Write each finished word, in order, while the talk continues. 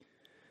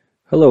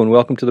Hello and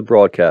welcome to the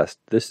broadcast.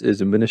 This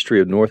is a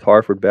ministry of North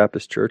Harford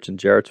Baptist Church in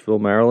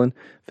Jarrettsville, Maryland.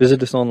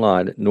 Visit us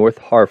online at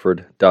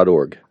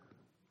northharford.org.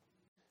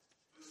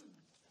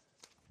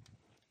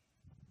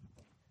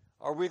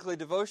 Our weekly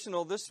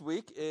devotional this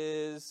week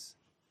is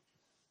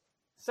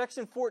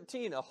section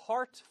 14, A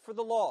Heart for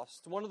the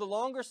Lost, one of the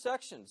longer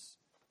sections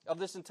of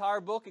this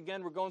entire book.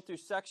 Again, we're going through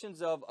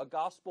sections of A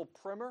Gospel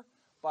Primer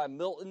by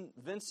Milton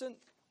Vincent,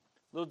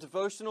 little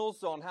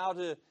devotionals on how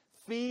to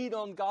feed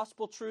on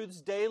gospel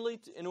truths daily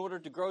in order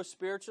to grow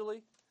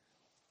spiritually.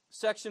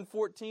 Section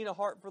 14, A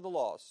Heart for the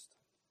Lost.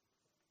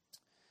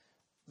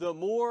 The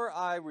more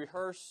I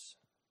rehearse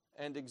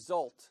and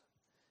exult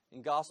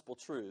in gospel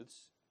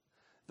truths,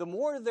 the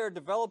more there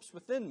develops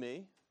within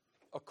me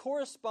a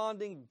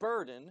corresponding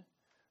burden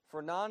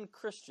for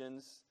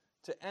non-Christians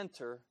to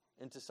enter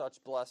into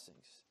such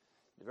blessings.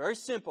 Very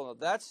simple.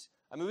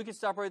 We can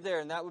stop right there,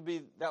 and that would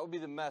be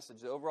the message,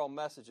 the overall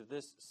message of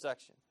this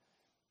section.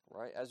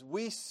 Right? As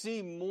we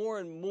see more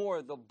and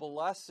more the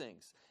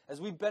blessings,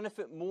 as we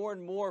benefit more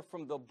and more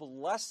from the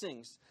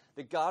blessings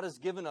that God has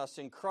given us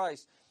in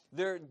Christ,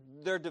 there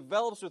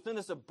develops within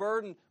us a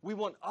burden. We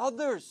want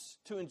others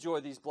to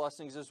enjoy these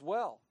blessings as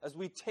well. As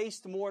we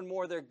taste more and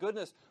more of their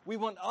goodness, we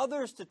want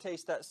others to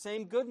taste that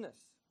same goodness.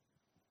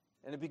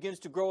 And it begins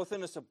to grow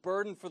within us a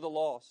burden for the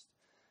lost.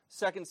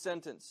 Second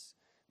sentence.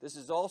 This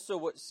is also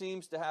what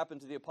seems to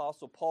happen to the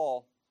Apostle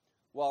Paul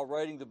while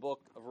writing the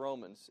book of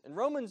Romans. In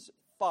Romans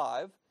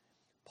 5,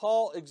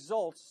 Paul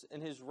exults in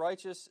his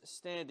righteous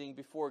standing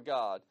before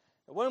God.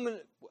 I'm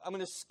going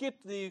to skip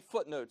the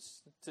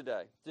footnotes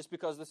today, just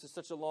because this is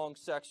such a long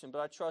section,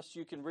 but I trust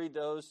you can read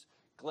those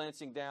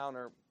glancing down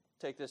or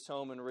take this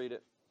home and read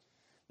it.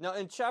 Now,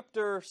 in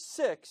chapter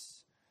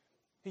 6,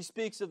 he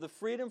speaks of the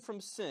freedom from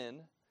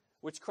sin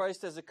which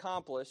Christ has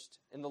accomplished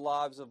in the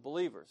lives of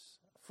believers.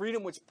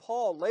 Freedom which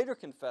Paul later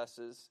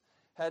confesses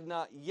had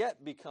not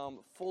yet become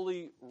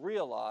fully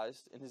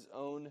realized in his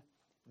own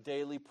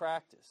daily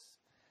practice.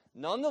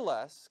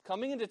 Nonetheless,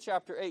 coming into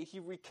chapter 8, he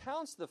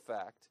recounts the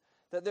fact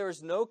that there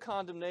is no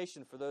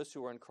condemnation for those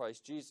who are in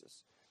Christ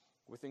Jesus.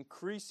 With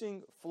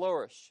increasing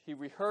flourish, he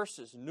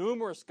rehearses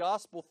numerous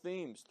gospel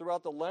themes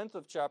throughout the length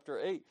of chapter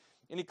 8,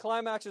 and he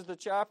climaxes the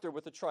chapter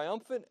with a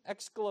triumphant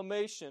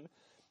exclamation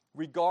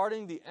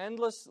regarding the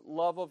endless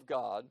love of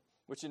God,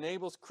 which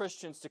enables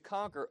Christians to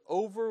conquer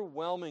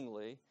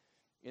overwhelmingly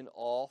in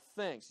all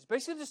things. He's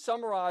basically just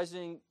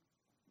summarizing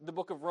the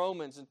book of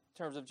Romans in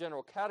terms of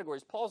general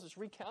categories. Paul's just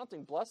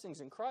recounting blessings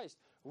in Christ,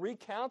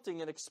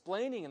 recounting and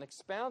explaining and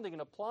expounding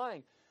and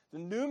applying the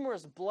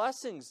numerous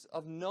blessings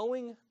of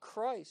knowing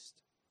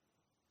Christ.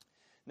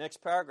 Next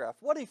paragraph.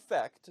 What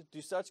effect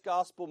do such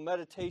gospel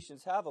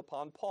meditations have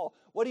upon Paul?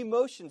 What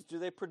emotions do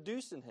they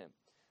produce in him,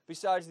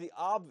 besides the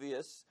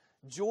obvious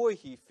joy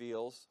he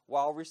feels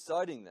while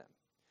reciting them?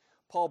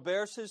 Paul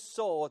bears his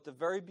soul at the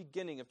very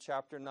beginning of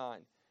chapter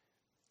 9.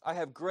 I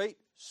have great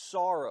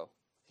sorrow,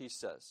 he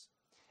says,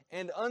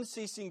 and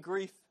unceasing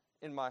grief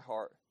in my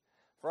heart.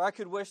 For I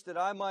could wish that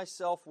I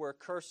myself were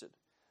accursed,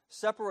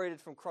 separated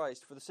from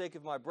Christ for the sake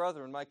of my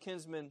brethren, my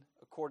kinsmen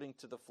according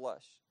to the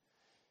flesh.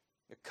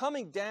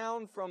 Coming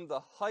down from the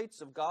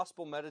heights of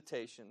gospel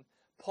meditation,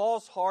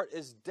 Paul's heart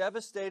is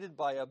devastated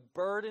by a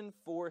burden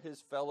for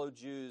his fellow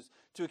Jews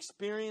to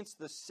experience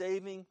the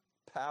saving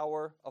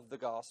power of the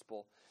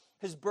gospel.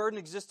 His burden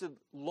existed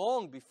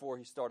long before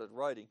he started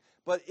writing,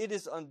 but it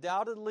is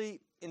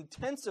undoubtedly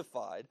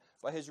intensified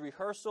by his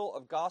rehearsal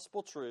of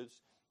gospel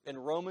truths in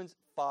Romans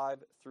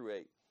 5 through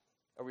 8,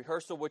 a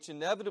rehearsal which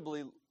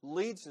inevitably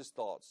leads his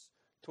thoughts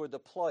toward the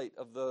plight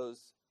of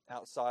those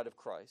outside of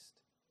Christ.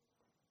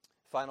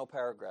 Final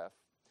paragraph.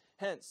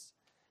 Hence,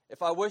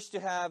 if I wish to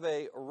have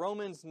a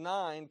Romans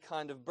 9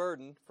 kind of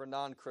burden for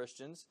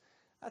non-Christians,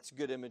 that's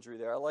good imagery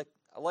there. I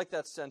like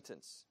that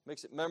sentence.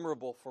 Makes it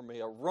memorable for me.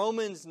 A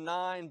Romans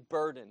 9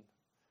 burden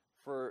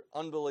for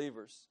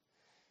unbelievers.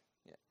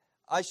 Yeah.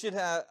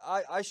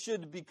 I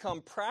should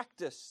become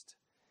practiced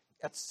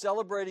at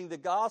celebrating the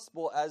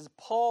gospel as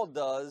Paul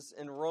does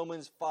in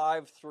Romans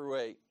 5 through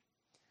 8.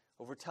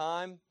 Over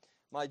time,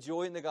 my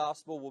joy in the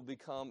gospel will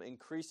become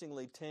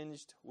increasingly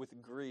tinged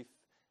with grief,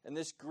 and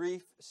this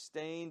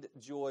grief-stained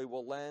joy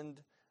will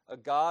lend a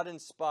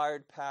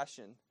God-inspired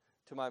passion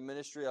to my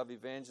ministry of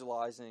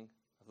evangelizing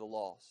the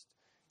lost.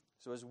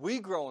 So as we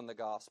grow in the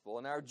gospel,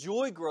 and our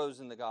joy grows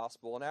in the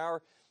gospel, and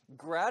our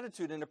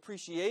gratitude and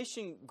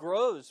appreciation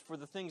grows for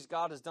the things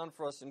God has done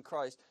for us in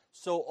Christ,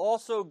 so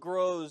also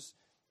grows,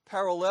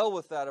 parallel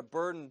with that, a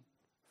burden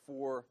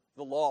for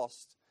the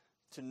lost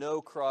to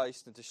know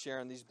Christ and to share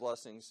in these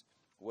blessings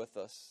with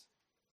us.